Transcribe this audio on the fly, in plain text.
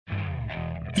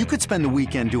You could spend the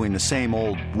weekend doing the same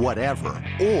old whatever,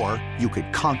 or you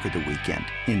could conquer the weekend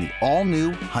in the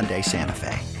all-new Hyundai Santa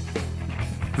Fe.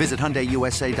 Visit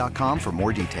HyundaiUSA.com for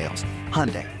more details.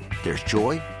 Hyundai, there's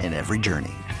joy in every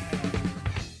journey.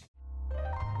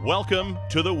 Welcome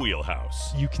to the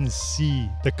Wheelhouse. You can see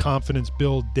the confidence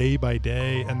build day by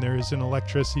day, and there's an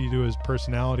electricity to his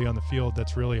personality on the field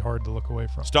that's really hard to look away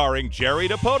from. Starring Jerry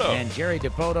DiPoto. And Jerry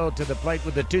DiPoto to the plate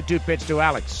with the 2-2 pitch to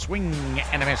Alex. Swing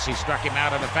and a miss. He struck him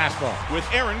out on the fastball.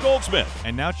 With Aaron Goldsmith.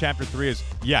 And now Chapter 3 is,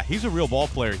 he's a real ball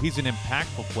player. He's an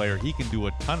impactful player. He can do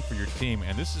a ton for your team,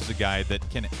 and this is a guy that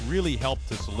can really help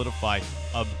to solidify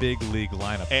a big league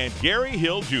lineup. And Gary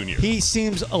Hill Jr. He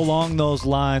seems along those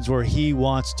lines where he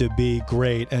wants to be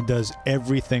great and does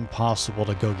everything possible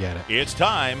to go get it. It's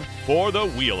time for the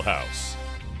Wheelhouse.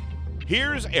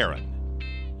 Here's Aaron.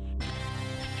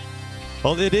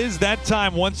 Well, it is that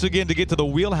time once again to get to the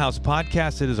Wheelhouse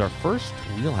podcast. It is our first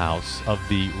Wheelhouse of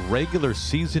the regular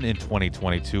season in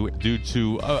 2022 due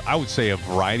to, I would say, a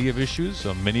variety of issues,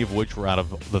 many of which were out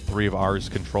of the three of ours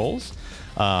controls.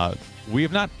 We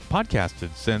have not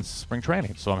podcasted since spring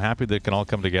training, so I'm happy that it can all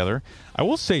come together. I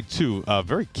will say, too,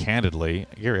 very candidly,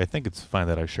 Gary, I think it's fine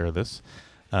that I share this.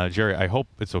 Jerry, I hope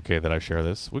it's okay that I share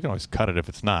this. We can always cut it if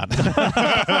it's not.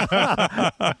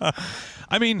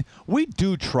 I mean, we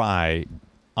do try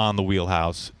on the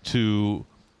Wheelhouse to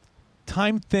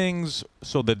time things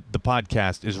so that the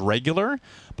podcast is regular,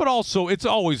 but also it's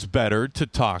always better to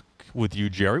talk with you,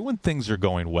 Jerry, when things are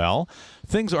going well.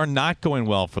 Things are not going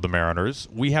well for the Mariners.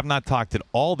 We have not talked at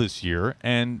all this year,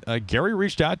 and Gary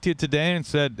reached out to you today and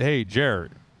said, hey,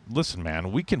 Jerry, listen,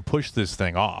 man, we can push this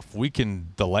thing off. We can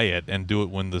delay it and do it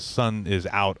when the sun is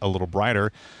out a little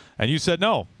brighter. And you said,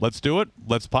 no, let's do it.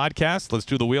 Let's podcast. Let's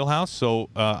do the Wheelhouse. So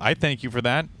I thank you for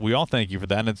that. We all thank you for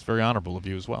that, and it's very honorable of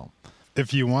you as well.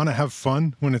 If you want to have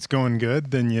fun when it's going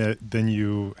good, then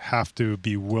you have to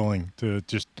be willing to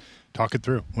just talk it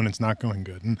through when it's not going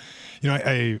good. And,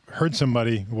 I heard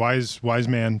somebody, wise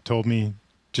man, told me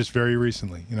just very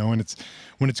recently, when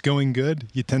it's going good,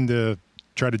 you tend to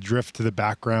try to drift to the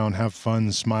background, have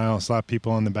fun, smile, slap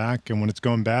people on the back. And when it's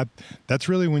going bad, that's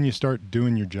really when you start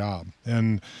doing your job.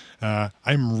 And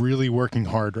I'm really working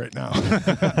hard right now.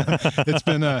 It's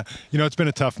been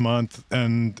a tough month,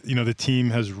 and the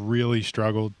team has really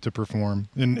struggled to perform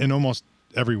in almost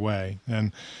every way.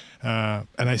 And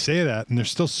I say that, and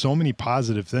there's still so many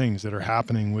positive things that are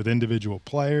happening with individual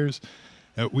players.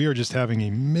 We are just having a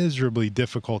miserably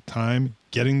difficult time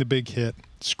getting the big hit,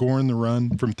 scoring the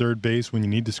run from third base when you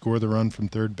need to score the run from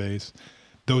third base.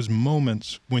 Those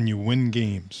moments when you win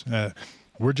games,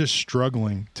 we're just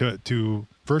struggling to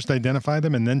first identify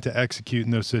them and then to execute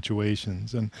in those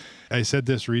situations. And I said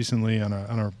this recently on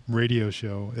a radio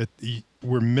show.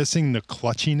 We're missing the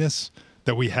clutchiness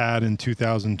that we had in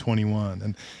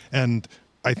 2021. And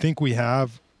I think we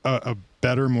have a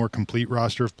better, more complete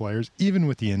roster of players, even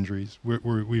with the injuries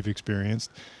we've experienced.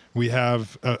 We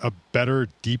have a better,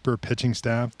 deeper pitching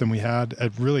staff than we had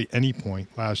at really any point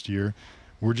last year.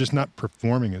 We're just not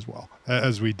performing as well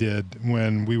as we did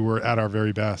when we were at our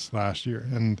very best last year.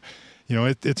 And,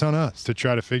 it's on us to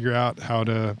try to figure out how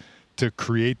to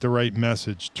create the right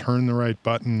message, turn the right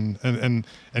button,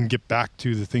 and get back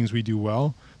to the things we do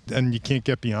well. And you can't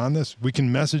get beyond this. We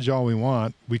can message all we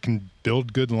want. We can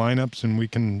build good lineups, and we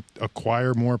can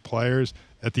acquire more players.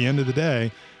 At the end of the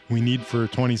day, we need for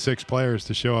 26 players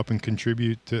to show up and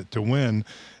contribute to win.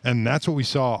 And that's what we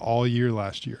saw all year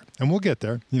last year. And we'll get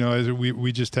there.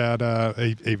 We just had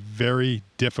a very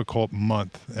difficult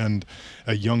month and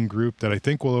a young group that I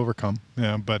think will overcome.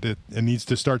 But it needs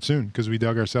to start soon because we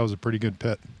dug ourselves a pretty good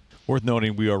pit. Worth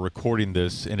noting, we are recording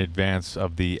this in advance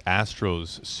of the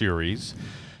Astros series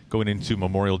going into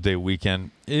Memorial Day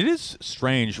weekend. It is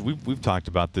strange. We've talked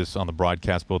about this on the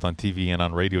broadcast, both on TV and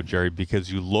on radio, Jerry, because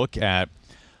you look at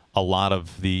a lot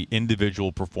of the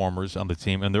individual performers on the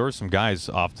team, and there are some guys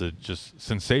off to just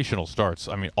sensational starts.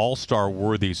 I mean, all-star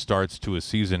worthy starts to a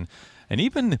season. And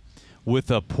even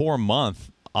with a poor month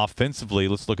offensively,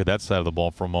 let's look at that side of the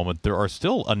ball for a moment, there are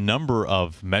still a number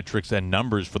of metrics and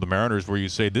numbers for the Mariners where you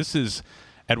say this is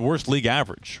at worst league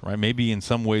average, right? Maybe in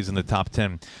some ways in the top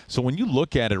 10. So when you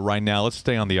look at it right now, let's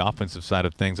stay on the offensive side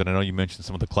of things, and I know you mentioned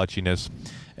some of the clutchiness.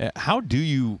 How do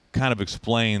you kind of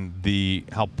explain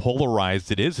how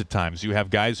polarized it is at times? You have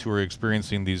guys who are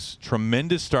experiencing these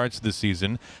tremendous starts this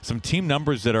season, some team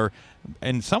numbers that are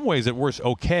in some ways at worst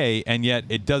okay, and yet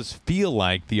it does feel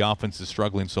like the offense is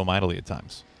struggling so mightily at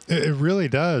times. It really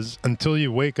does until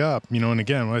you wake up, and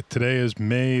again, today is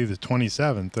May the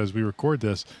 27th as we record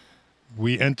this.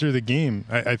 We enter the game,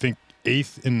 I think,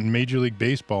 8th in Major League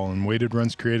Baseball in weighted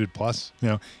runs created plus.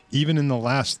 Even in the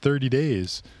last 30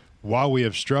 days, while we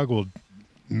have struggled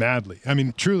madly. I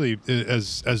mean, truly,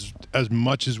 as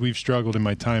much as we've struggled in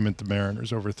my time at the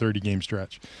Mariners over a 30-game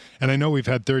stretch. And I know we've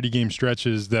had 30-game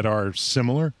stretches that are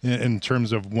similar in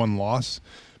terms of one loss,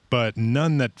 but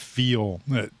none that feel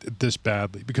this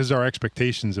badly because our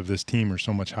expectations of this team are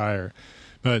so much higher.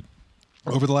 But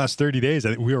over the last 30 days, I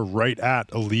think we are right at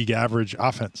a league average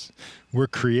offense. We're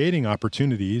creating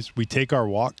opportunities. We take our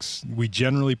walks. We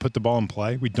generally put the ball in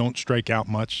play. We don't strike out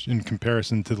much in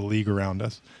comparison to the league around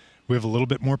us. We have a little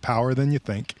bit more power than you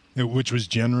think, which was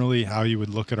generally how you would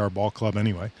look at our ball club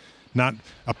anyway. Not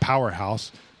a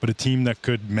powerhouse, but a team that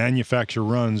could manufacture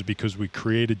runs because we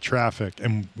created traffic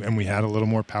and we had a little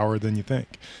more power than you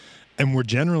think. And we're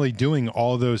generally doing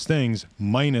all those things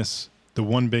minus the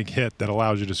one big hit that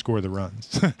allows you to score the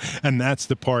runs. And that's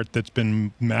the part that's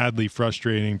been madly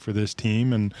frustrating for this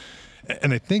team. And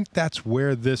I think that's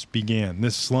where this began.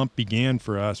 This slump began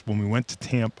for us when we went to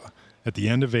Tampa at the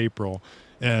end of April.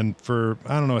 And for, a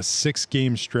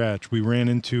 6-game stretch, we ran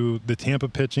into the Tampa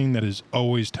pitching that is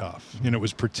always tough. It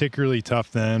was particularly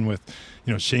tough then with,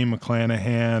 Shane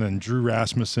McClanahan and Drew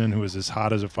Rasmussen, who was as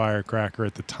hot as a firecracker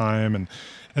at the time.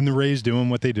 And the Rays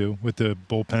doing what they do with the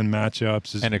bullpen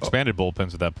matchups. And expanded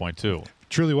bullpens at that point, too.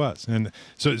 Truly was. And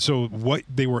so what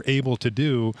they were able to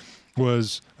do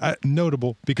was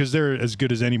notable because they're as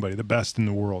good as anybody, the best in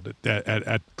the world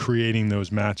at creating those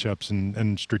matchups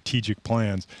and strategic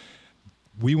plans.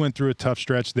 We went through a tough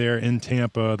stretch there in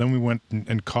Tampa. Then we went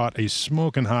and caught a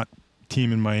smoking hot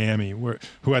team in Miami,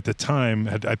 who at the time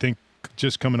had, I think,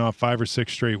 just coming off 5 or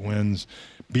 6 straight wins,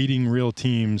 beating real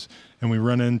teams. And we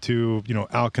run into,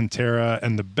 Alcantara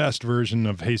and the best version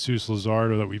of Jesus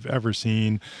Luzardo that we've ever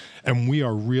seen. And we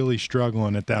are really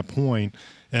struggling at that point.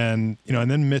 And,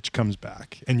 and then Mitch comes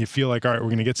back and you feel like, all right, we're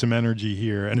going to get some energy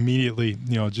here. And immediately,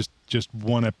 just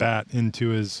one at bat into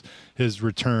his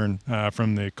return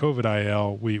from the COVID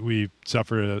IL, we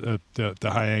suffered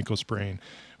the high ankle sprain,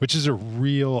 which is a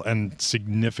real and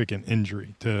significant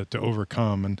injury to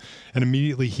overcome. And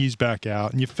immediately he's back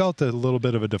out and you felt a little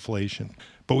bit of a deflation.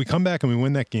 But we come back and we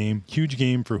win that game. Huge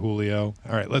game for Julio.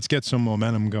 All right, let's get some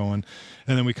momentum going.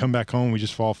 And then we come back home, we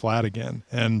just fall flat again.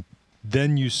 And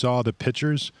then you saw the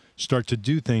pitchers start to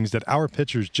do things that our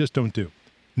pitchers just don't do.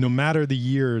 No matter the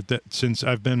year that since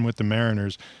I've been with the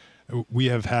Mariners, we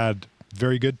have had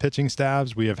very good pitching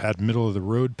staffs. We have had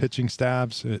middle-of-the-road pitching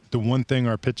staffs. The one thing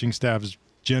our pitching staffs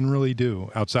generally do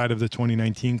outside of the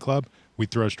 2019 club, we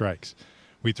throw strikes.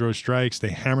 We throw strikes. They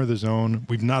hammer the zone.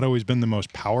 We've not always been the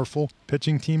most powerful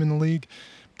pitching team in the league,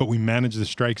 but we manage the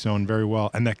strike zone very well,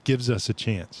 and that gives us a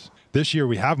chance. This year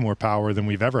we have more power than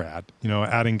we've ever had.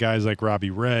 Adding guys like Robbie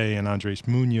Ray and Andres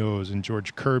Munoz and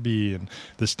George Kirby and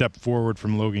the step forward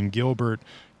from Logan Gilbert,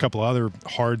 a couple other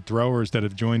hard throwers that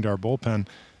have joined our bullpen.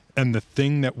 And the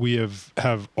thing that we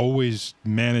have always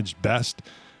managed best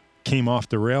came off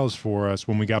the rails for us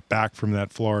when we got back from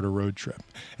that Florida road trip.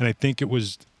 And I think it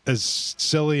was as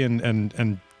silly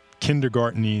and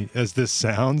kindergarten-y as this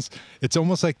sounds, it's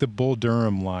almost like the Bull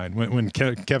Durham line when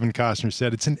Kevin Costner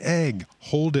said, it's an egg,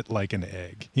 hold it like an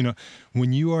egg.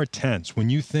 When you are tense, when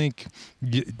you think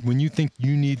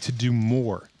you need to do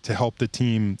more to help the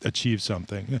team achieve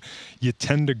something, you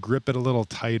tend to grip it a little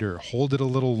tighter, hold it a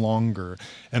little longer,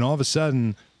 and all of a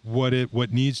sudden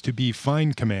what needs to be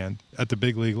fine command at the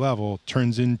big league level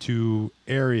turns into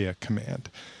area command.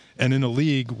 And in a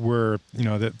league where,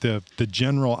 the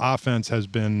general offense has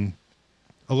been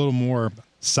a little more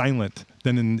silent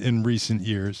than in recent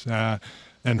years,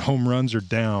 and home runs are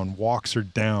down, walks are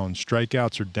down,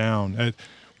 strikeouts are down.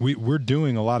 We're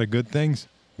doing a lot of good things.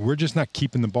 We're just not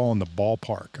keeping the ball in the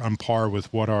ballpark on par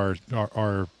with what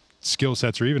our skill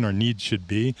sets or even our needs should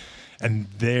be. And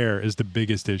there is the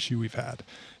biggest issue we've had.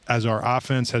 As our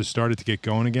offense has started to get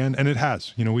going again, and it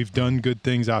has, we've done good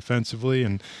things offensively,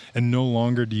 and no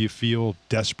longer do you feel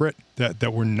desperate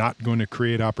that we're not going to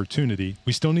create opportunity.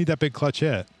 We still need that big clutch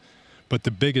hit, but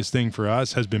the biggest thing for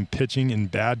us has been pitching in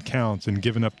bad counts and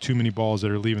giving up too many balls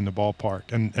that are leaving the ballpark,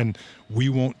 and we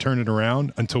won't turn it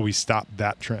around until we stop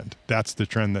that trend. That's the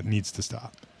trend that needs to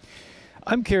stop.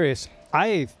 I'm curious.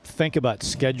 I think about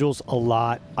schedules a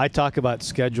lot. I talk about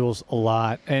schedules a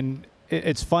lot, and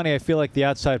it's funny. I feel like the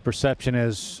outside perception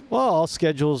is, well, all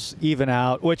schedules even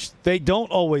out, which they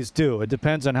don't always do. It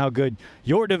depends on how good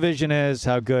your division is,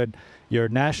 how good your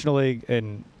National League,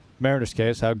 in Mariners'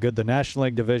 case, how good the National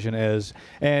League division is.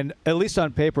 And at least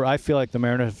on paper, I feel like the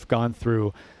Mariners have gone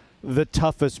through the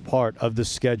toughest part of the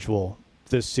schedule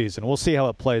this season. We'll see how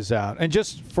it plays out. And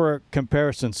just for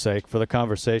comparison's sake, for the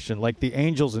conversation, like the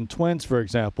Angels and Twins, for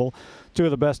example, two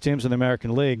of the best teams in the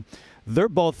American League, they're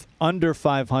both under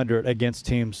 500 against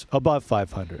teams above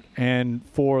 500. And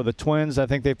for the Twins, I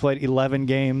think they played 11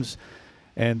 games,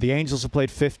 and the Angels have played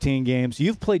 15 games.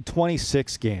 You've played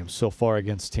 26 games so far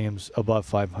against teams above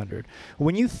 500.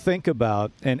 When you think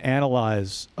about and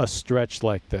analyze a stretch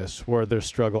like this where there's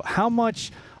struggle, how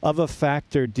much of a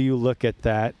factor do you look at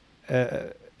that?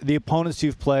 The opponents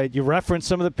you've played, you referenced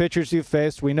some of the pitchers you've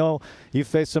faced. We know you've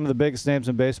faced some of the biggest names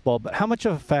in baseball, but how much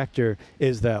of a factor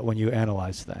is that when you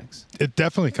analyze things? It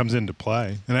definitely comes into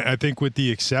play. And I think with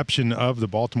the exception of the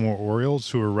Baltimore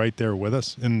Orioles, who are right there with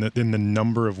us in the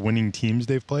number of winning teams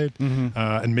they've played,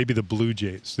 and maybe the Blue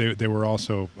Jays, they were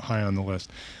also high on the list.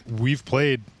 We've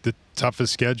played the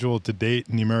toughest schedule to date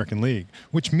in the American League,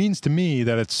 which means to me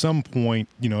that at some point,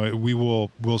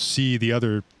 we'll see the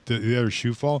other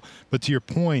shoe fall. But to your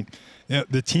point,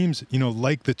 the teams,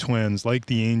 like the Twins, like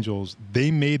the Angels,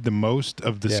 they made the most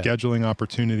of the scheduling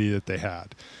opportunity that they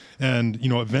had. And,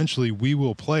 eventually we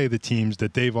will play the teams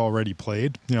that they've already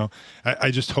played.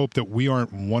 I just hope that we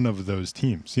aren't one of those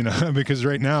teams, because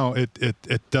right now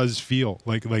it does feel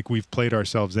like we've played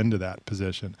ourselves into that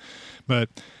position. But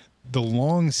the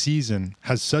long season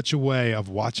has such a way of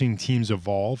watching teams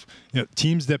evolve.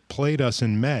 Teams that played us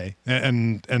in May,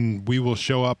 and we will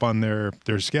show up on their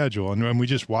schedule, and we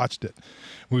just watched it.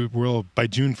 We'll by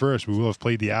June 1st, we will have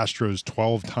played the Astros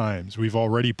 12 times. We've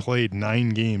already played 9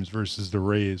 games versus the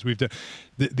Rays. We've done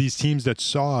these teams that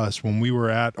saw us when we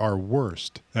were at our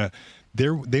worst.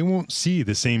 They won't see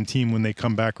the same team when they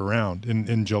come back around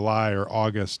in July or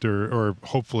August or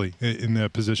hopefully in the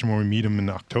position where we meet them in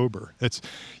October. It's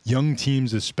young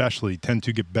teams especially tend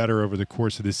to get better over the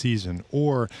course of the season,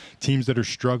 or teams that are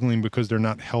struggling because they're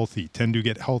not healthy tend to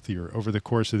get healthier over the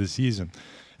course of the season.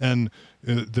 And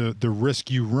the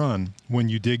risk you run when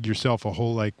you dig yourself a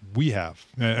hole like we have,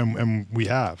 and we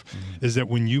have, is that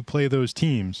when you play those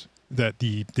teams that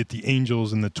the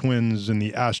Angels and the Twins and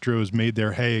the Astros made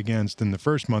their hay against in the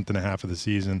first month and a half of the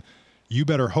season, you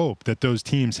better hope that those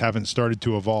teams haven't started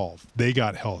to evolve. They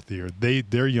got healthier.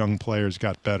 Their young players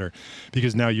got better,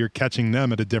 because now you're catching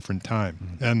them at a different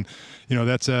time. And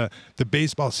that's the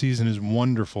baseball season is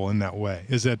wonderful in that way.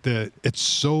 Is that it's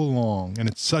so long and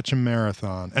it's such a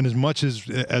marathon. And as much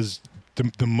as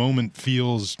the moment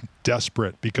feels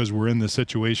desperate because we're in the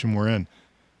situation we're in,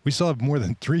 we still have more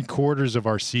than 3/4 of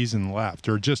our season left,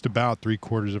 or just about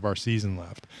 3/4 of our season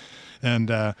left.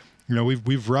 And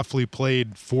we've roughly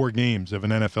played 4 games of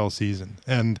an NFL season,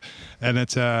 and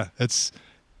it's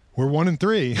we're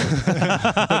 1-3,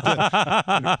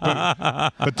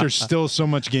 but there's still so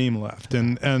much game left,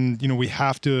 and we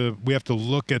have to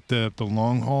look at the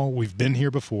long haul. We've been here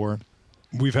before.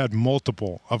 We've had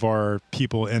multiple of our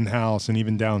people in-house and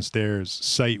even downstairs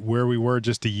cite where we were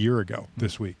just a year ago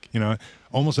this week.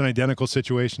 Almost an identical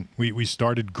situation. We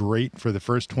started great for the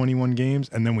first 21 games,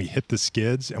 and then we hit the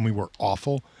skids, and we were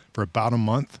awful for about a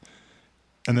month.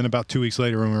 And then about 2 weeks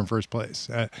later, we were in first place.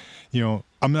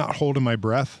 I'm not holding my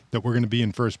breath that we're going to be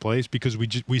in first place, because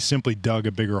we simply dug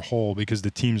a bigger hole because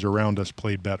the teams around us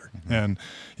played better. And,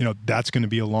 that's going to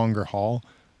be a longer haul.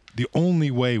 The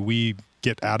only way we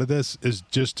get out of this is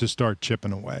just to start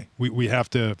chipping away. We have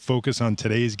to focus on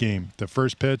today's game, the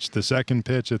first pitch, the second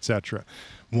pitch, etc.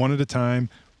 One at a time.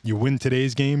 You win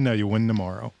today's game, now you win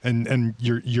tomorrow. And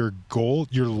your goal,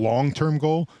 your long-term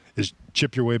goal, is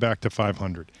chip your way back to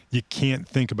 500. You can't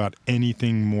think about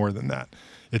anything more than that.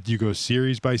 If you go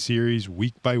series by series,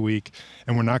 week by week,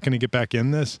 and we're not going to get back in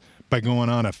this by going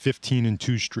on a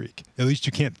 15-2 streak. At least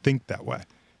you can't think that way.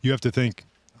 You have to think,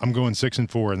 I'm going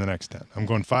 6-4 in the next 10. I'm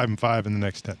going 5-5 in the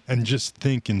next 10, and just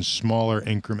think in smaller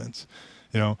increments,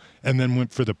 And then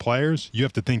for the players, you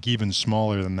have to think even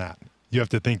smaller than that. You have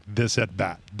to think this at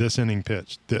bat, this inning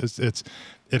pitch.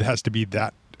 It has to be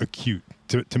that acute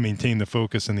to maintain the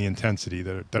focus and the intensity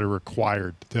that are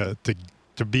required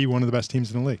to be one of the best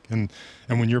teams in the league. And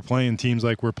when you're playing teams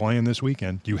like we're playing this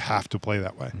weekend, you have to play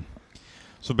that way.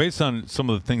 So based on some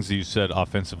of the things that you said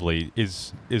offensively,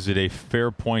 is it a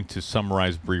fair point to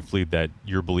summarize briefly that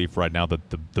your belief right now that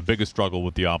the biggest struggle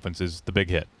with the offense is the big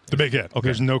hit? The big hit. Okay.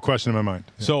 There's no question in my mind.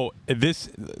 Yeah. So this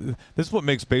is what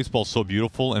makes baseball so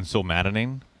beautiful and so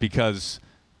maddening, because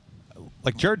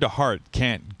like Jared DeHart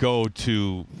can't go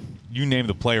to you name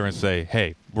the player and say,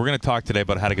 hey, we're going to talk today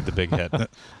about how to get the big hit.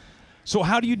 So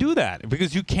how do you do that?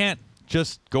 Because you can't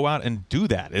just go out and do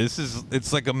that.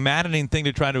 It's like a maddening thing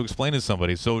to try to explain to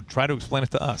somebody. So try to explain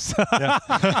it to us.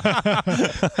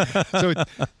 So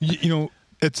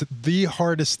It's the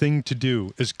hardest thing to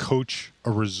do is coach a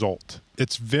result.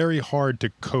 It's very hard to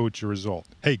coach a result.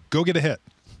 Hey, go get a hit.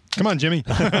 Come on, Jimmy.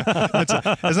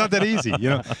 It's not that easy.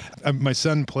 My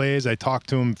son plays. I talk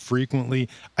to him frequently.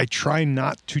 I try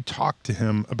not to talk to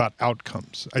him about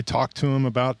outcomes. I talk to him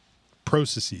about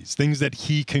processes, things that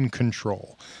he can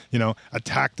control.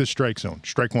 Attack the strike zone,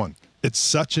 strike one. It's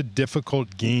such a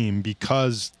difficult game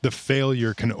because the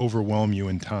failure can overwhelm you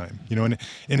in time. In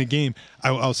a game,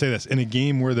 I'll say this, in a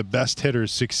game where the best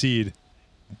hitters succeed,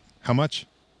 how much?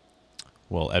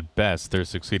 Well, at best, they're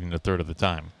succeeding a third of the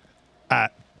time.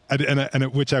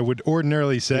 Which I would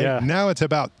ordinarily say, now it's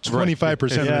about 25% of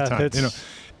the time.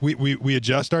 We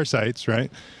adjust our sights,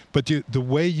 right? But the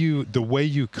way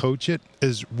you coach it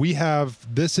is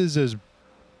this is as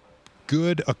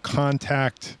good a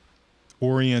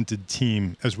contact-oriented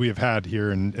team as we have had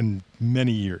here in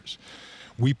many years.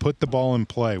 We put the ball in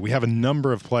play. We have a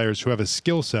number of players who have a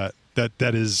skill set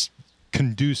that is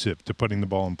conducive to putting the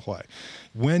ball in play.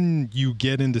 When you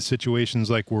get into situations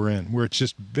like we're in, where it's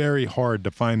just very hard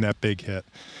to find that big hit,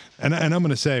 and I'm going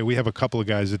to say we have a couple of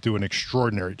guys that do an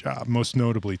extraordinary job. Most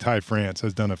notably, Ty France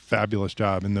has done a fabulous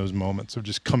job in those moments of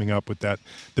just coming up with the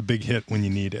big hit when you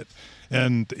need it.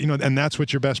 And that's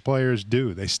what your best players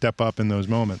do. They step up in those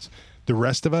moments. The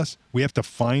rest of us, we have to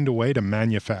find a way to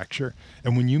manufacture.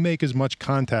 And when you make as much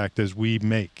contact as we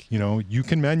make, you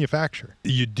can manufacture.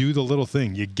 You do the little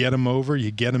thing. You get them over, you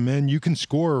get them in. You can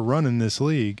score a run in this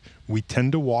league. We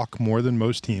tend to walk more than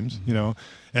most teams,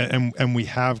 and we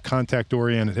have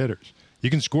contact-oriented hitters. You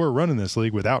can score a run in this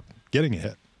league without getting a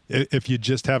hit if you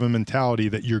just have a mentality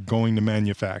that you're going to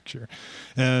manufacture.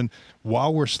 And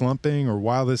while we're slumping or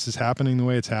while this is happening the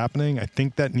way it's happening, I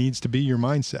think that needs to be your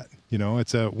mindset.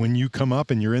 It's when you come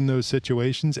up and you're in those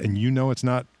situations and it's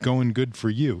not going good for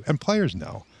you. And players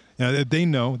know. They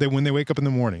know. When they wake up in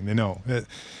the morning, they know.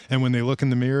 And when they look in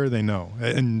the mirror, they know.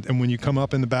 And when you come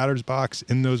up in the batter's box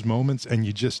in those moments and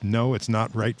you just know it's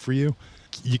not right for you,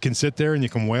 you can sit there and you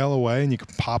can wail away and you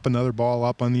can pop another ball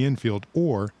up on the infield,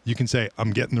 or you can say,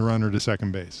 I'm getting the runner to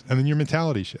second base. And then your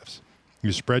mentality shifts.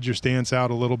 You spread your stance out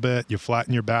a little bit. You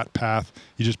flatten your bat path.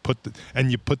 You just put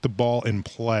the ball in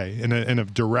play in a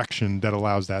direction that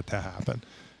allows that to happen.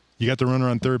 You got the runner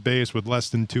on third base with less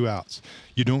than 2 outs.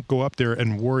 You don't go up there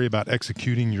and worry about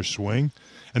executing your swing.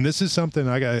 And this is something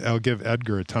I'll give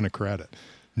Edgar a ton of credit.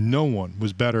 No one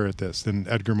was better at this than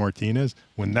Edgar Martinez.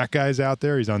 When that guy's out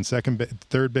there, he's on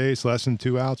third base, less than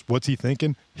 2 outs. What's he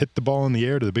thinking? Hit the ball in the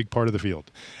air to the big part of the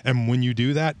field. And when you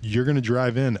do that, you're going to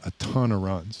drive in a ton of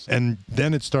runs. And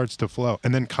then it starts to flow.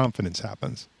 And then confidence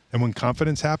happens. And when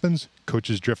confidence happens,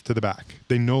 coaches drift to the back.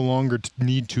 They no longer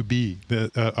need to be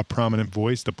a prominent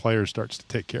voice. The player starts to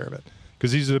take care of it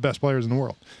because these are the best players in the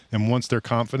world. And once they're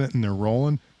confident and they're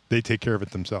rolling, they take care of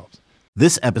it themselves.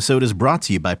 This episode is brought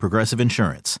to you by Progressive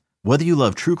Insurance. Whether you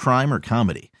love true crime or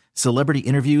comedy, celebrity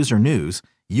interviews or news,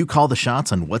 you call the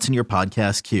shots on what's in your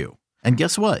podcast queue. And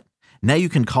guess what? Now you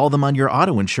can call them on your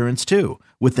auto insurance too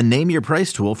with the Name Your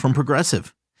Price tool from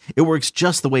Progressive. It works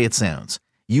just the way it sounds.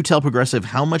 You tell Progressive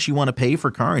how much you want to pay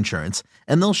for car insurance,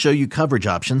 and they'll show you coverage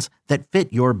options that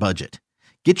fit your budget.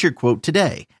 Get your quote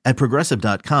today at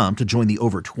Progressive.com to join the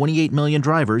over 28 million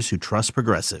drivers who trust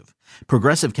Progressive.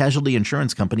 Progressive Casualty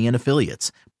Insurance Company and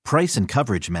Affiliates. Price and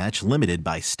coverage match limited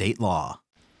by state law.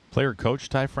 Player coach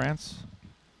Ty France?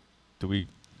 Do we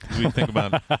think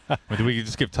about? Do we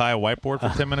just give Ty a whiteboard for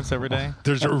 10 minutes every day?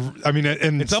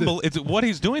 And it's what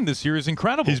he's doing this year is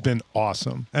incredible. He's been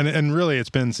awesome, and really it's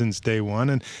been since day one,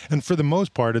 and for the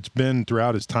most part it's been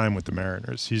throughout his time with the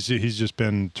Mariners. He's just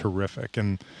been terrific,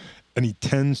 and he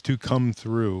tends to come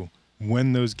through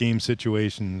when those game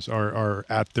situations are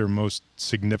at their most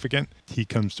significant. He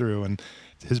comes through, and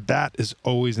his bat is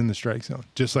always in the strike zone,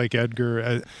 just like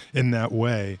Edgar in that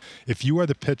way. If you are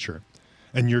the pitcher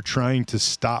and you're trying to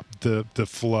stop the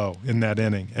flow in that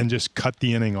inning and just cut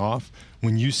the inning off,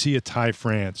 when you see a Ty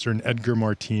France or an Edgar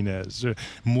Martinez or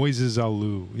Moises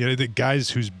Alou, the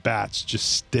guys whose bats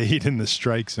just stayed in the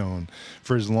strike zone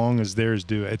for as long as theirs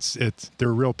do, they're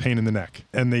a real pain in the neck,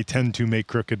 and they tend to make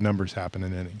crooked numbers happen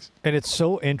in innings. And it's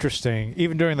so interesting,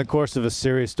 even during the course of a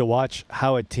series, to watch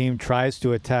how a team tries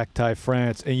to attack Ty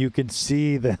France, and you can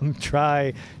see them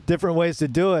try different ways to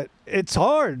do it. It's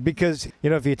hard because,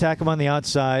 if you attack him on the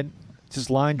outside, his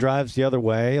line drives the other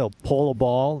way. He'll pull a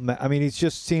ball. I mean, it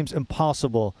just seems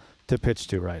impossible to pitch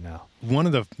to right now. One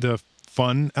of the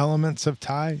fun elements of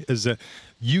Ty is that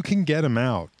you can get him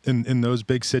out in those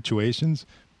big situations,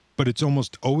 but it's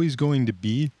almost always going to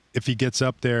be if he gets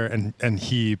up there and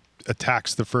he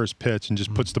attacks the first pitch and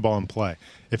just puts the ball in play.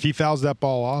 If he fouls that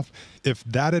ball off, if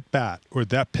that at bat or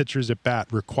that pitcher's at bat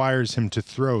requires him to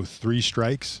throw 3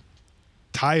 strikes,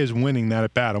 Ty is winning that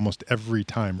at bat almost every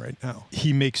time right now.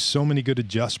 He makes so many good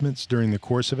adjustments during the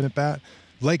course of an at bat.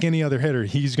 Like any other hitter,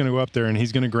 he's going to go up there and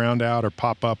he's going to ground out or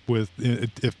pop up with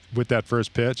that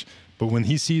first pitch. But when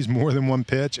he sees more than one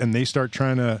pitch and they start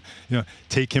trying to,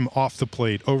 take him off the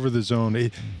plate, over the zone,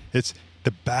 it's the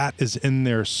bat is in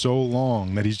there so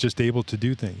long that he's just able to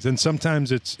do things. And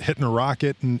sometimes it's hitting a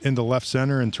rocket into left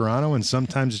center in Toronto, and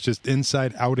sometimes it's just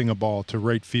inside outing a ball to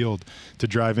right field to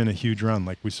drive in a huge run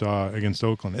like we saw against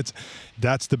Oakland.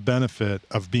 That's the benefit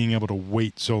of being able to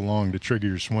wait so long to trigger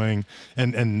your swing.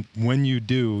 And when you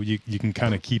do, you can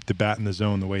kind of keep the bat in the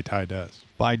zone the way Ty does.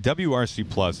 By WRC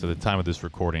Plus at the time of this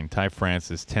recording, Ty France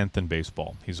is 10th in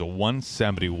baseball. He's a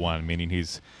 171, meaning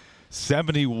he's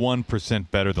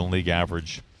 71% better than league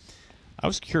average. I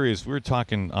was curious, we were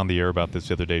talking on the air about this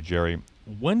the other day, Jerry.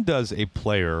 When does a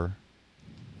player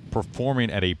performing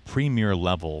at a premier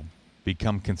level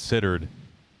become considered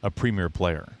a premier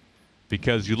player?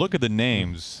 Because you look at the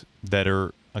names that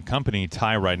are accompanying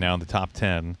Ty right now in the top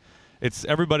 10, it's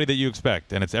everybody that you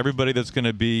expect, and it's everybody that's going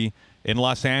to be in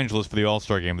Los Angeles for the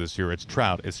All-Star game this year. It's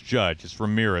Trout, it's Judge, it's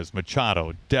Ramirez,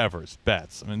 Machado, Devers,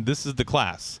 Betts. I mean, this is the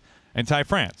class. And Ty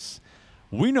France,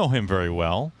 we know him very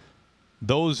well.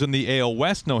 Those in the AL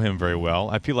West know him very well.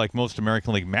 I feel like most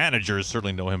American League managers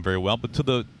certainly know him very well. But to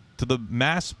the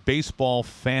mass baseball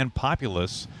fan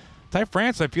populace, Ty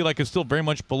France, I feel like, is still very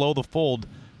much below the fold.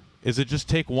 Is it just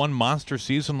take one monster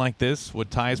season like this, what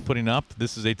Ty is putting up?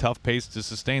 This is a tough pace to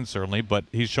sustain, certainly, but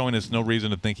he's showing us no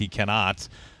reason to think he cannot.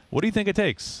 What do you think it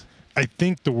takes? I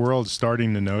think the world's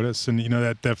starting to notice, and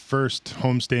that first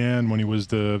homestand when he was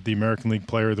the American League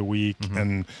Player of the Week,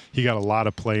 and he got a lot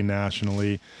of play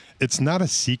nationally. It's not a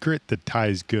secret that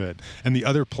Ty's good, and the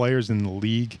other players in the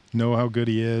league know how good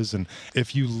he is. And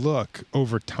if you look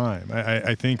over time,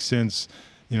 I think since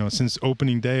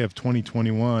opening day of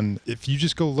 2021, if you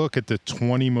just go look at the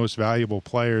 20 most valuable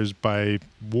players by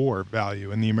WAR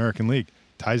value in the American League,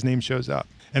 Ty's name shows up.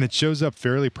 And it shows up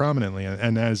fairly prominently.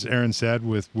 And as Aaron said,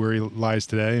 with where he lies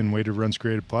today and weighted runs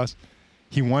created plus,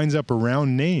 he winds up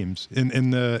around names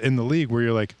in the league where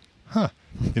you're like, huh,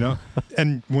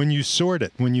 And when you sort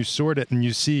it and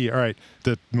you see, all right,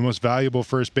 the most valuable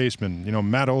first baseman,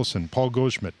 Matt Olson, Paul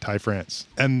Goldschmidt, Ty France,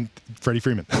 and Freddie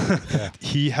Freeman. Yeah.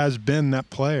 He has been that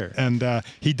player. And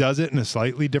he does it in a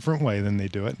slightly different way than they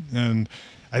do it. And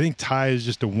I think Ty is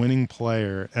just a winning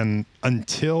player. And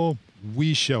until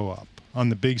we show up on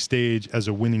the big stage as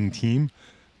a winning team,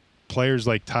 players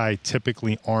like Ty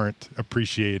typically aren't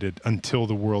appreciated until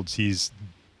the world sees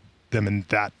them in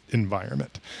that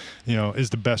environment, is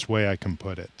the best way I can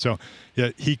put it. So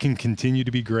yeah, he can continue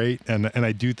to be great. And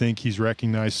I do think he's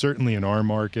recognized certainly in our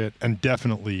market and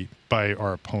definitely by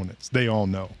our opponents. They all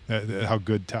know how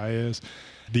good Ty is.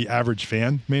 The average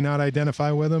fan may not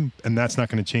identify with him, and that's not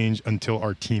going to change until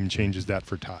our team changes that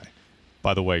for Ty.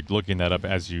 By the way, looking that up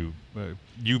as you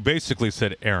basically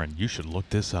said, Aaron, you should look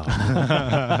this up.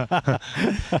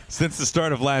 Since the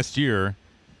start of last year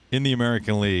in the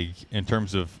American League, in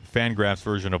terms of Fangraph's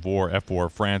version of WAR, F-WAR,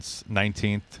 France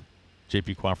 19th,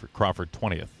 J.P. Crawford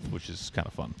 20th, which is kind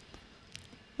of fun.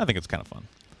 I think it's kind of fun.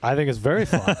 I think it's very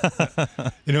fun.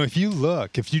 If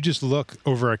you just look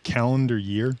over a calendar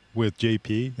year with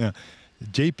JP,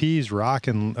 JP's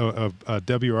rocking a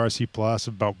WRC plus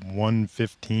of about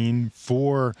 115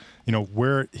 for,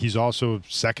 where he's also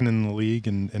second in the league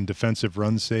in defensive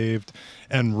runs saved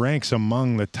and ranks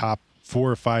among the top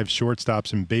 4 or 5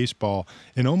 shortstops in baseball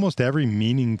in almost every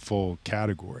meaningful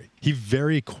category. He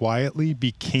very quietly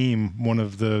became one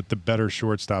of the better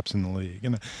shortstops in the league.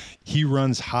 And he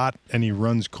runs hot and he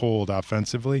runs cold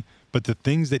offensively. But the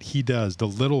things that he does, the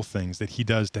little things that he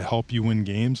does to help you win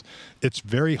games, it's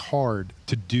very hard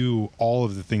to do all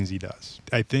of the things he does.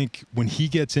 I think when he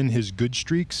gets in his good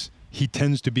streaks, he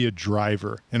tends to be a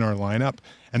driver in our lineup.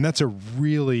 And that's a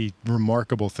really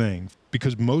remarkable thing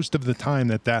because most of the time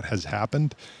that has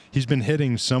happened, he's been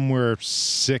hitting somewhere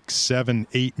 6, 7,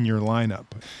 8 in your lineup.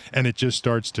 And it just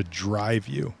starts to drive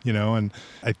you, And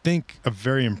I think a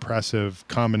very impressive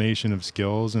combination of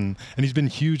skills. And he's been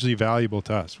hugely valuable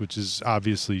to us, which is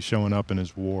obviously showing up in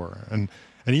his WAR. And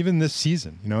even this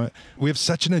season, we have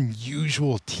such an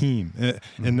unusual team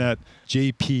in that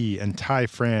JP and Ty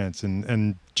France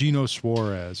and Gino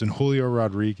Suarez and Julio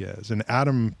Rodriguez and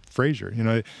Adam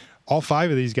Frazier, all 5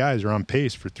 of these guys are on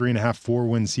pace for 3.5, 4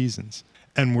 win seasons.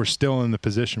 And we're still in the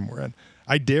position we're in.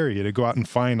 I dare you to go out and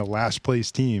find a last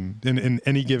place team in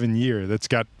any given year that's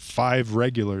got 5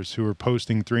 regulars who are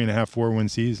posting 3.5, 4-win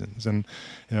seasons. And,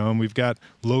 and we've got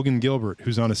Logan Gilbert,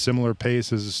 who's on a similar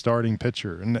pace as a starting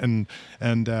pitcher. And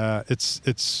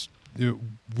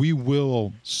we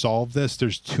will solve this.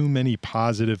 There's too many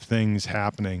positive things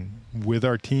happening with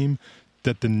our team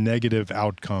that the negative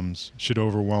outcomes should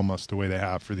overwhelm us the way they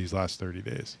have for these last 30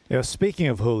 days. Speaking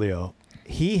of Julio,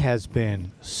 he has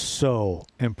been so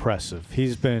impressive.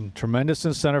 He's been tremendous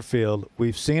in center field.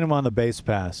 We've seen him on the base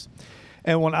pass.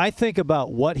 And when I think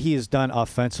about what he has done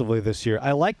offensively this year,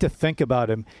 I like to think about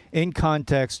him in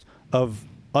context of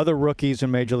other rookies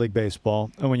in Major League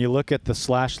Baseball. And when you look at the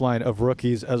slash line of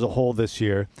rookies as a whole this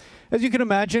year, as you can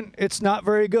imagine, it's not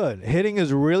very good. Hitting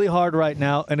is really hard right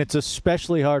now, and it's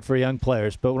especially hard for young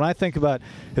players. But when I think about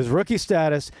his rookie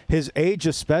status, his age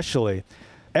especially,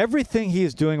 everything he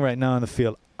is doing right now in the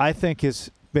field, I think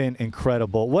has been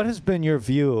incredible. What has been your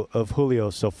view of Julio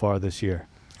so far this year?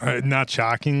 Not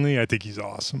shockingly, I think he's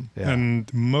awesome. Yeah.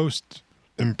 And most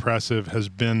impressive has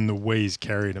been the way he's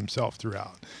carried himself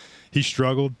throughout. He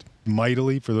struggled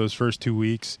mightily for those first 2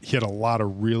 weeks. He had a lot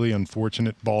of really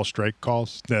unfortunate ball strike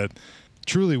calls that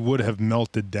truly would have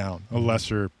melted down a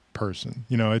lesser person,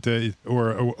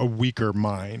 or a weaker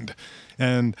mind.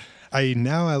 And I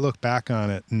look back on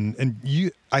it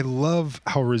I love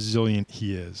how resilient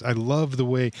he is. I love the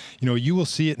way, you will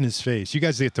see it in his face. You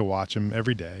guys get to watch him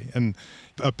every day, and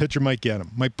a pitcher might get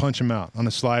him, might punch him out on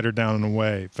a slider down and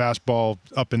away, fastball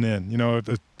up and in,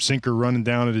 a sinker running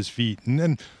down at his feet. And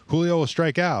then Julio will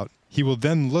strike out. He will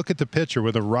then look at the pitcher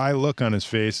with a wry look on his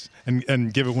face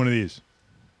and give it one of these.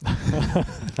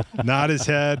 Nod his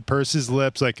head, purse his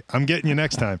lips, like, I'm getting you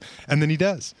next time. And then he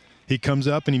does. He comes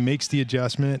up and he makes the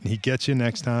adjustment and he gets you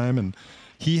next time. And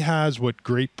he has what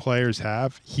great players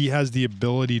have. He has the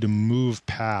ability to move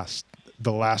past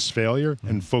the last failure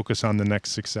and focus on the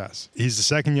next success. He's the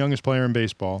second youngest player in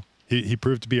baseball. He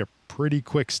proved to be a pretty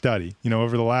quick study.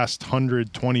 Over the last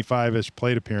 125-ish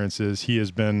plate appearances, he has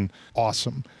been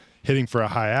awesome. Hitting for a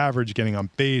high average, getting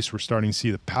on base. We're starting to see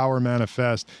the power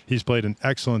manifest. He's played an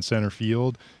excellent center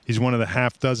field. He's one of the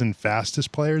half dozen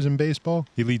fastest players in baseball.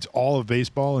 He leads all of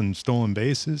baseball in stolen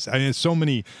bases. I mean, there's so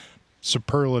many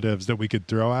superlatives that we could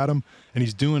throw at him, and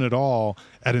he's doing it all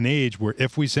at an age where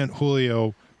if we sent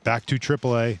Julio back to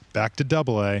AAA, back to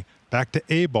AA, back to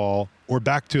A-ball, or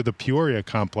back to the Peoria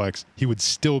complex, he would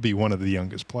still be one of the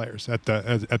youngest players at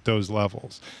those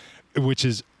levels, which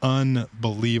is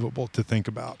unbelievable to think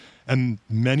about. And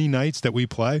many nights that we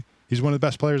play, he's one of the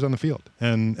best players on the field.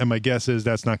 And my guess is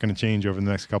that's not going to change over the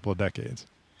next couple of decades.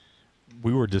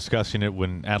 We were discussing it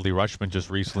when Adley Rutschman just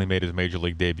recently made his Major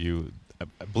League debut.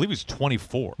 I believe he's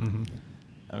 24. Mm-hmm.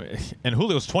 And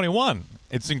Julio's 21.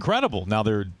 It's incredible. Now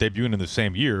they're debuting in the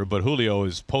same year, but Julio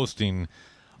is posting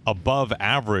above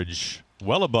average,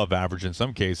 well above average in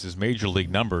some cases, Major League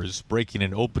numbers, breaking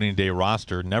an opening day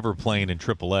roster, never playing in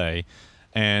AAA.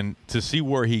 And to see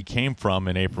where he came from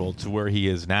in April to where he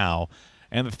is now,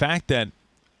 and the fact that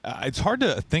it's hard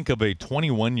to think of a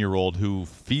 21-year-old who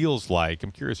feels like,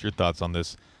 I'm curious your thoughts on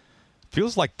this,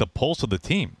 feels like the pulse of the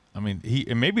team. I mean,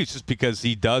 and maybe it's just because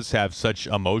he does have such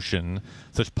emotion,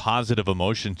 such positive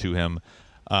emotion to him,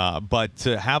 but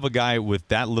to have a guy with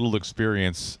that little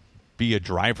experience be a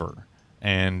driver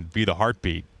and be the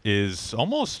heartbeat is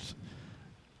almost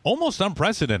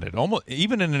unprecedented. Almost,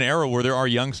 even in an era where there are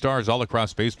young stars all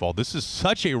across baseball, this is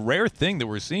such a rare thing that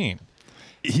we're seeing.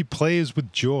 He plays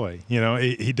with joy,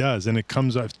 he does, and it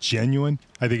comes off genuine.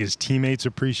 I think his teammates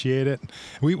appreciate it.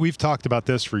 We've talked about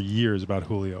this for years about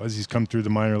Julio as he's come through the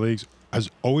minor leagues.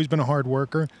 Has always been a hard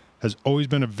worker, has always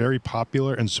been a very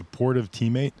popular and supportive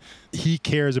teammate. He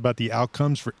cares about the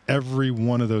outcomes for every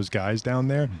one of those guys down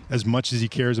there as much as he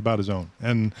cares about his own.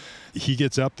 And he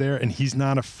gets up there and he's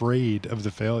not afraid of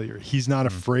the failure. He's not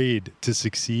afraid to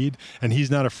succeed, and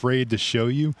he's not afraid to show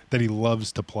you that he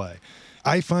loves to play.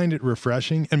 I find it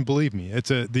refreshing, and believe me,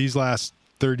 these last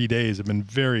 30 days have been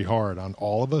very hard on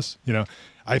all of us.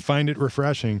 I find it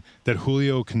refreshing that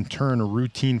Julio can turn a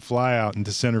routine fly out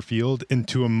into center field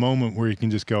into a moment where you can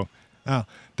just go,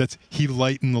 he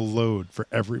lightened the load for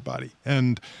everybody.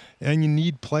 And you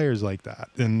need players like that.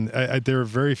 And there are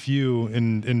very few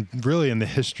in really in the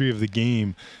history of the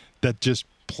game that just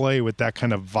play with that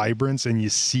kind of vibrance, and you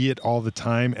see it all the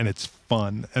time, and it's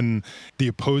fun. And the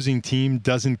opposing team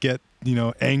doesn't get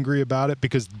angry about it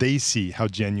because they see how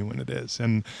genuine it is.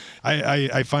 And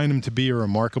I find him to be a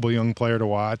remarkable young player to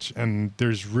watch, and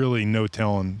there's really no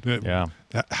telling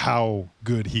how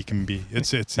good he can be. He is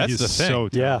so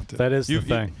talented. Yeah, that is the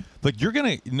thing. Like you're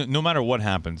gonna, no matter what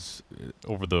happens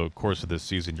over the course of this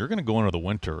season, you're gonna go into the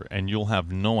winter and you'll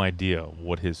have no idea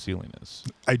what his ceiling is.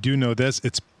 I do know this.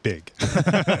 It's big.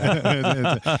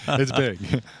 It's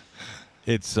big.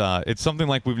 It's something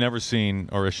like we've never seen,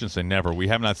 or I shouldn't say never. We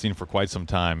have not seen for quite some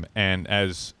time. And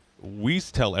as we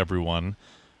tell everyone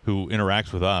who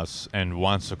interacts with us and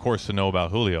wants, of course, to know about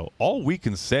Julio, all we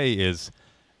can say is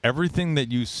everything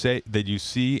that you say, that you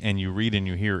see, and you read and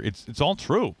you hear, it's all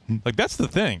true. Like that's the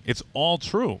thing. It's all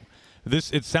true.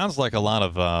 It sounds like a lot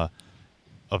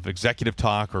of executive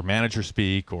talk or manager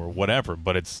speak or whatever,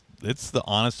 but it's the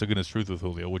honest to goodness truth with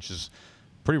Julio, which is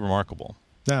pretty remarkable.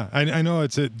 Yeah, I know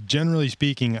generally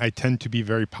speaking, I tend to be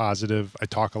very positive. I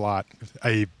talk a lot.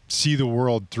 I see the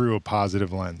world through a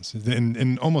positive lens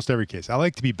in almost every case. I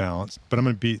like to be balanced, but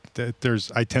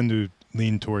I tend to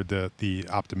lean toward the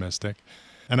optimistic.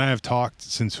 And I have talked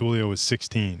since Julio was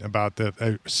 16 about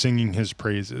singing his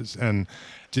praises, and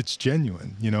it's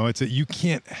genuine. You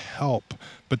can't help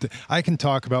but I can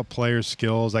talk about player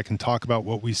skills. I can talk about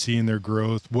what we see in their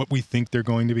growth, what we think they're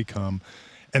going to become.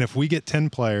 And if we get 10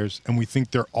 players and we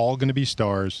think they're all going to be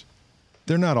stars,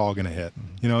 they're not all going to hit.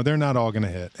 They're not all going to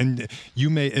hit. And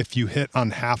if you hit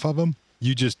on half of them,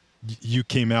 you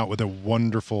came out with a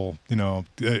wonderful,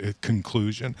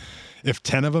 conclusion. If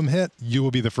 10 of them hit, you will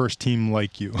be the first team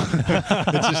like you.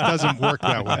 It just doesn't work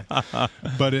that way.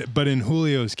 But in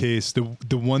Julio's case,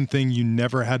 the one thing you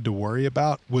never had to worry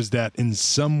about was that in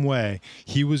some way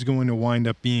he was going to wind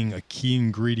up being a key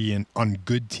ingredient on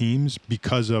good teams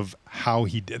because of how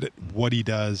he did it, what he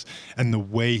does, and the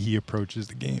way he approaches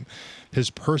the game.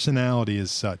 His personality is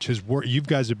such. His work. You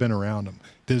guys have been around him.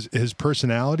 His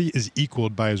personality is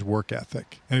equaled by his work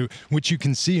ethic, which you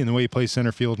can see in the way he plays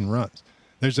center field and runs.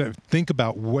 Think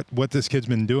about what this kid's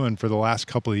been doing for the last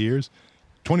couple of years.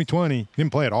 2020, he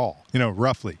didn't play at all.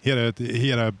 Roughly, he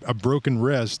had a broken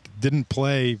wrist. Didn't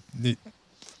play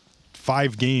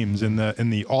 5 games in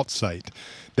the alt site.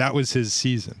 That was his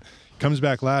season. Comes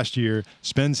back last year,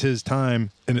 spends his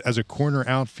time as a corner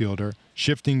outfielder,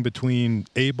 shifting between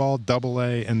A-ball,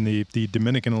 AA, and the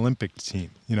Dominican Olympic team.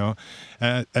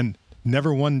 And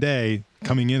never one day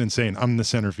coming in and saying, I'm the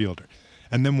center fielder.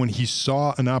 And then when he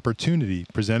saw an opportunity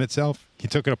present itself, he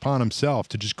took it upon himself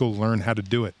to just go learn how to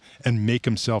do it and make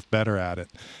himself better at it.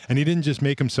 And he didn't just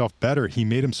make himself better, he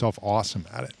made himself awesome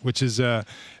at it, which is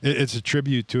it's a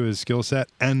tribute to his skill set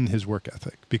and his work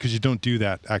ethic, because you don't do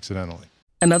that accidentally.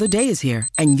 Another day is here,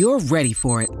 and you're ready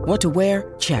for it. What to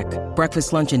wear? Check.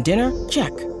 Breakfast, lunch, and dinner?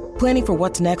 Check. Planning for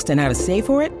what's next and how to save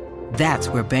for it? That's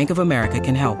where Bank of America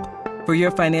can help. For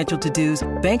your financial to-dos,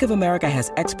 Bank of America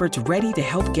has experts ready to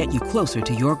help get you closer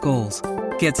to your goals.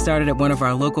 Get started at one of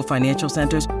our local financial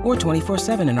centers or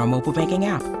 24/7 in our mobile banking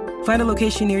app. Find a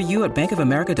location near you at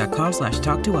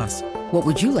bankofamerica.com/talktous. What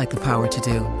would you like the power to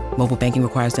do? Mobile banking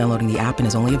requires downloading the app and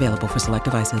is only available for select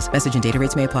devices. Message and data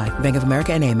rates may apply. Bank of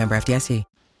America N.A., member FDIC.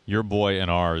 Your boy and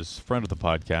ours, friend of the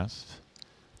podcast,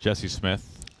 Jesse Smith.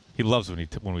 He loves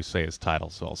when we say his title,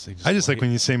 so I'll say. I just like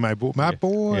when you say my boy.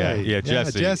 Yeah,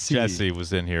 Jesse. Jesse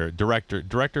was in here. Senior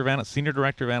director of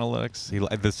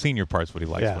analytics. The senior part's what he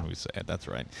likes when we say it. That's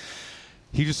right.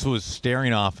 He just was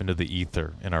staring off into the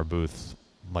ether in our booth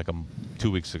like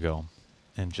 2 weeks ago,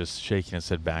 and just shaking his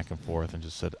head back and forth, and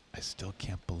just said, "I still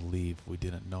can't believe we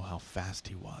didn't know how fast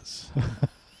he was."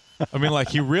 I mean,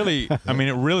 it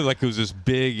really like it was this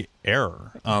big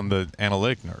error on the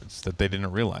analytic nerds that they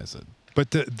didn't realize it.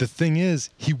 But the thing is,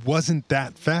 he wasn't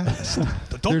that fast.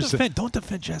 Don't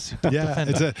defend Jesse.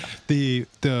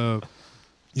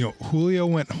 Julio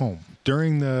went home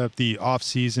during the off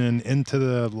season, into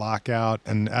the lockout,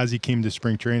 and as he came to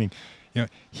spring training,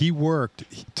 he worked.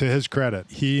 To his credit,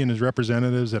 he and his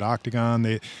representatives at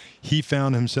Octagon, he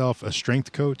found himself a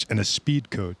strength coach and a speed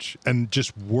coach, and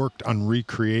just worked on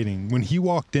recreating. When he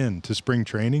walked into spring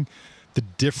training, the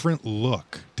different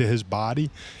look to his body,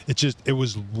 it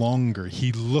was longer.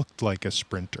 He looked like a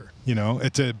sprinter,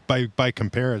 by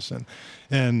comparison.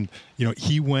 And,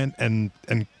 he went and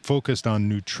focused on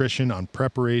nutrition, on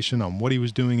preparation, on what he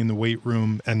was doing in the weight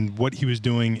room and what he was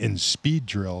doing in speed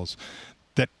drills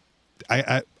that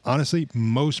I honestly,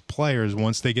 most players,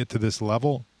 once they get to this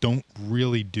level, don't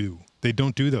really do. They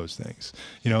don't do those things.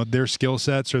 Their skill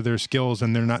sets are their skills,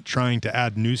 and they're not trying to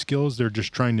add new skills. They're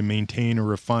just trying to maintain or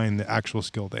refine the actual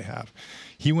skill they have.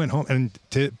 He went home, and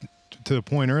to the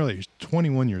point earlier, he's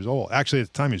 21 years old. Actually,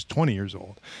 at the time, he was 20 years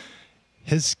old.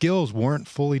 His skills weren't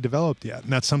fully developed yet,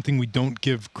 and that's something we don't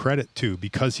give credit to.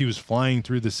 Because he was flying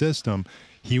through the system,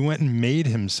 he went and made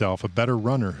himself a better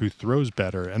runner who throws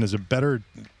better and is a better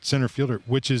center fielder,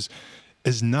 which is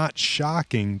is not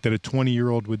shocking that a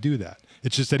 20-year-old would do that.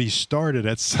 It's just that he started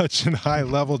at such a high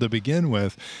level to begin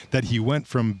with that he went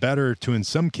from better to, in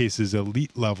some cases,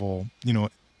 elite level,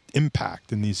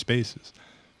 impact in these spaces.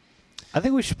 I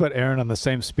think we should put Aaron on the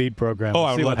same speed program. Oh,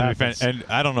 I would love to be fan. And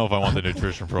I don't know if I want the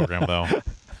nutrition program, though.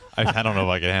 I don't know if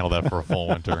I can handle that for a full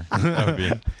winter. That would be.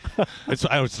 I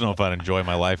just don't know if I'd enjoy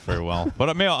my life very well. But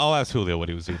I'll ask Julio what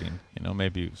he was eating.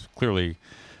 Maybe it was clearly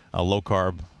low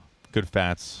carb, good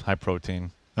fats, high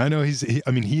protein. I know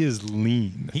he is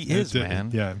lean. He is,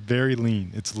 man. Yeah, very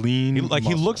lean. It's lean.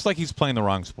 He looks like he's playing the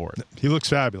wrong sport. He looks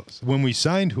fabulous. When we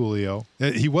signed Julio,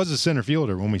 he was a center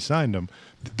fielder when we signed him.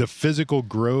 The physical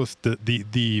growth,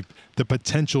 the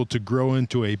potential to grow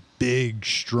into a big,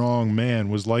 strong man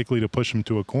was likely to push him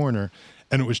to a corner,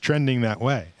 and it was trending that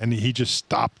way. And he just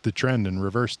stopped the trend and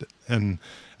reversed it. And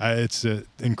it's an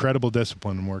incredible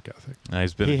discipline and work ethic.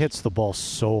 He hits the ball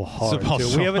so hard.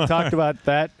 We haven't talked about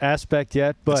that aspect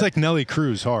yet, but it's like Nelly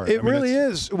Cruz hard. It really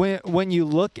is. When you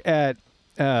look at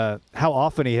how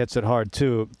often he hits it hard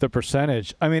too, the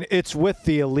percentage. I mean, it's with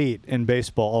the elite in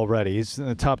baseball already. He's in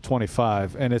the top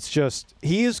 25, and it's just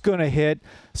he is going to hit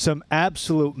some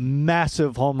absolute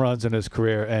massive home runs in his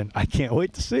career, and I can't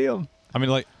wait to see him. I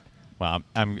mean,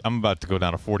 I'm about to go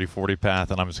down a 40-40 path,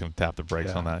 and I'm just going to tap the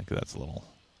brakes on that because that's a little.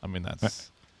 I mean,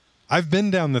 that's. I've been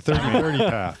down the 30-30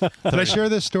 path. Did I share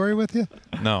this story with you?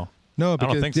 No. No, because,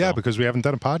 I don't think so. Yeah, because we haven't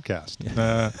done a podcast.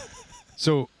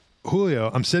 So Julio,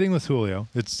 I'm sitting with Julio.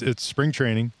 It's spring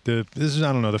training. This is,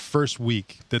 I don't know, the first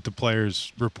week that the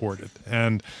players reported,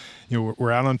 and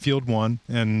we're out on field 1,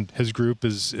 and his group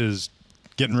is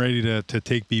getting ready to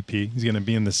take BP. He's going to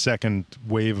be in the second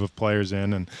wave of players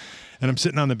in, and I'm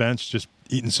sitting on the bench just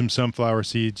eating some sunflower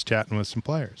seeds, chatting with some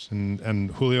players,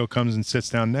 and Julio comes and sits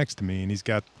down next to me, and he's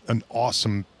got an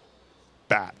awesome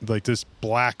bat, like this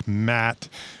black mat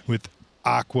with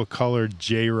aqua-colored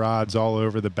J-rods all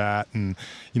over the bat, and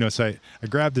so I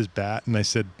grabbed his bat and I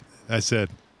said,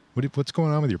 what's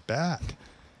going on with your bat?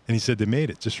 And he said, they made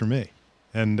it just for me,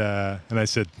 and I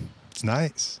said, it's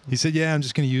nice. He said, yeah, I'm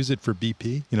just going to use it for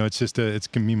BP. It's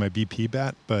going to be my BP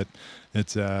bat, but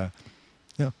it's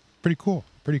pretty cool.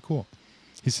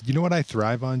 He said, you know what I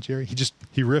thrive on, Jerry?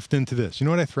 He riffed into this. You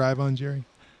know what I thrive on, Jerry?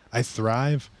 I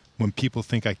thrive when people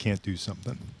think I can't do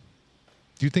something.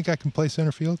 Do you think I can play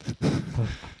center field?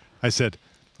 I said,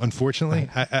 unfortunately,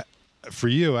 for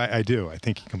you, I do. I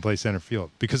think he can play center field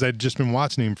because I'd just been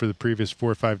watching him for the previous 4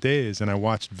 or 5 days, and I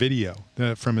watched video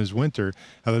from his winter.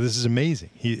 I thought, this is amazing.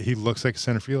 He looks like a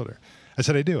center fielder. I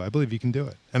said, I do. I believe you can do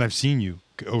it, and I've seen you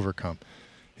overcome.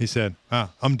 He said,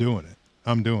 I'm doing it.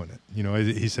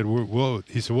 He said,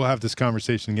 we'll have this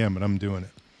conversation again, but I'm doing it.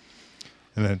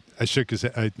 And then I shook his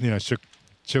head. I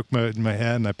shook my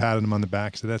head, and I patted him on the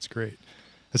back. So that's great.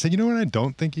 I said, you know what I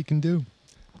don't think you can do?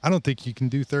 I don't think you can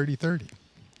do 30-30,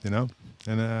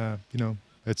 And, I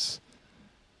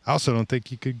also don't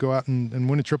think you could go out and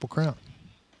win a Triple Crown.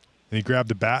 And he grabbed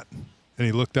the bat, and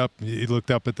he looked up. He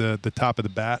looked up at the top of the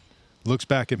bat, looks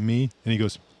back at me, and he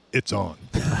goes, it's on.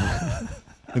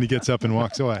 And he gets up and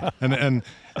walks away. And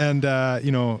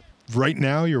right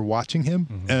now you're watching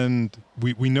him, and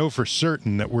we know for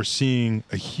certain that we're seeing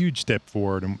a huge step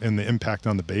forward in the impact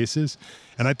on the bases.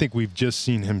 And I think we've just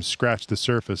seen him scratch the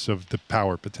surface of the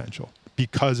power potential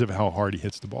because of how hard he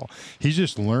hits the ball. He's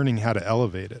just learning how to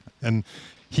elevate it. And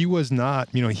he was not,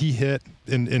 he hit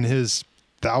in his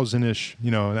 1,000-ish,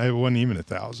 it wasn't even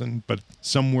 1,000, but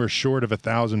somewhere short of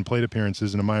 1,000 plate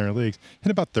appearances in the minor leagues, hit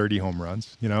about 30 home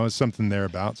runs, it's something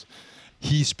thereabouts.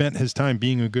 He spent his time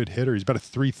being a good hitter. He's about a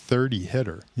 330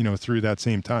 hitter, through that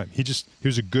same time. He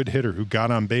was a good hitter who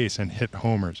got on base and hit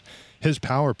homers. His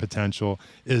power potential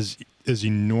is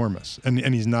enormous,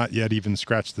 and he's not yet even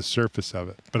scratched the surface of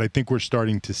it. But I think we're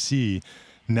starting to see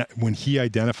when he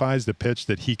identifies the pitch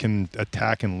that he can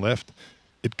attack and lift,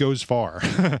 it goes far,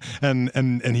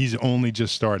 and he's only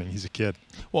just starting. He's a kid.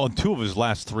 Well, in 2 of his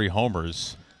last 3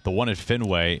 homers, the one at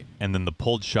Fenway and then the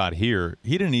pulled shot here,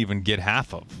 he didn't even get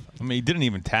half of. I mean, he didn't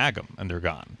even tag them, and they're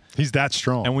gone. He's that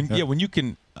strong. And when you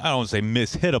can, I don't want to say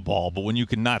miss-hit a ball, but when you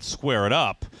can not square it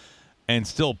up and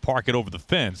still park it over the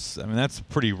fence, I mean, that's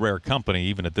pretty rare company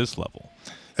even at this level.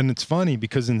 And it's funny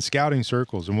because in scouting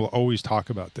circles, and we'll always talk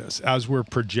about this, as we're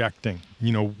projecting,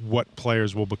 what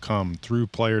players will become through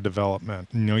player development,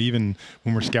 even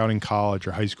when we're scouting college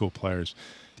or high school players,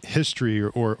 history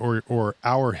or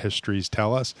our histories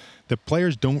tell us that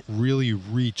players don't really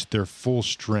reach their full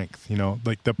strength,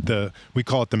 like we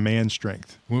call it the man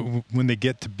strength, when they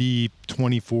get to be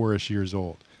 24-ish years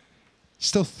old.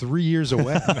 still 3 years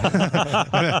away.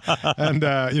 And,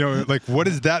 like, what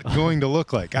is that going to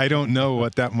look like? I don't know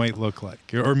what that might look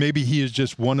like. Or maybe he is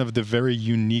just one of the very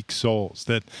unique souls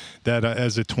that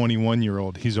as a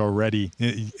 21-year-old, he's already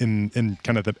in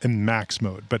kind of in max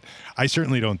mode. But I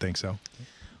certainly don't think so.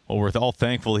 Well, we're all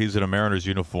thankful he's in a Mariners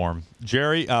uniform.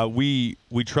 Jerry, we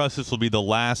trust this will be the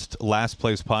last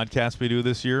place podcast we do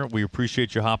this year. We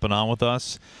appreciate you hopping on with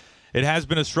us. It has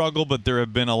been a struggle, but there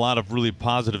have been a lot of really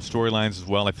positive storylines as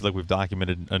well. I feel like we've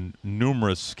documented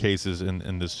numerous cases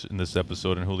in this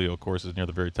episode, and Julio, of course, is near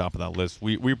the very top of that list.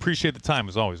 We appreciate the time,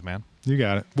 as always, man. You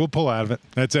got it. We'll pull out of it.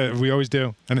 That's it. We always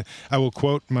do. And I will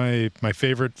quote my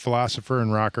favorite philosopher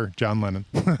and rocker, John Lennon,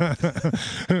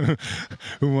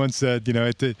 who once said,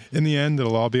 in the end,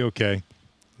 it'll all be okay.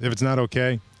 If it's not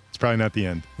okay, it's probably not the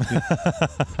end.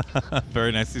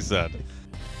 Very nicely said.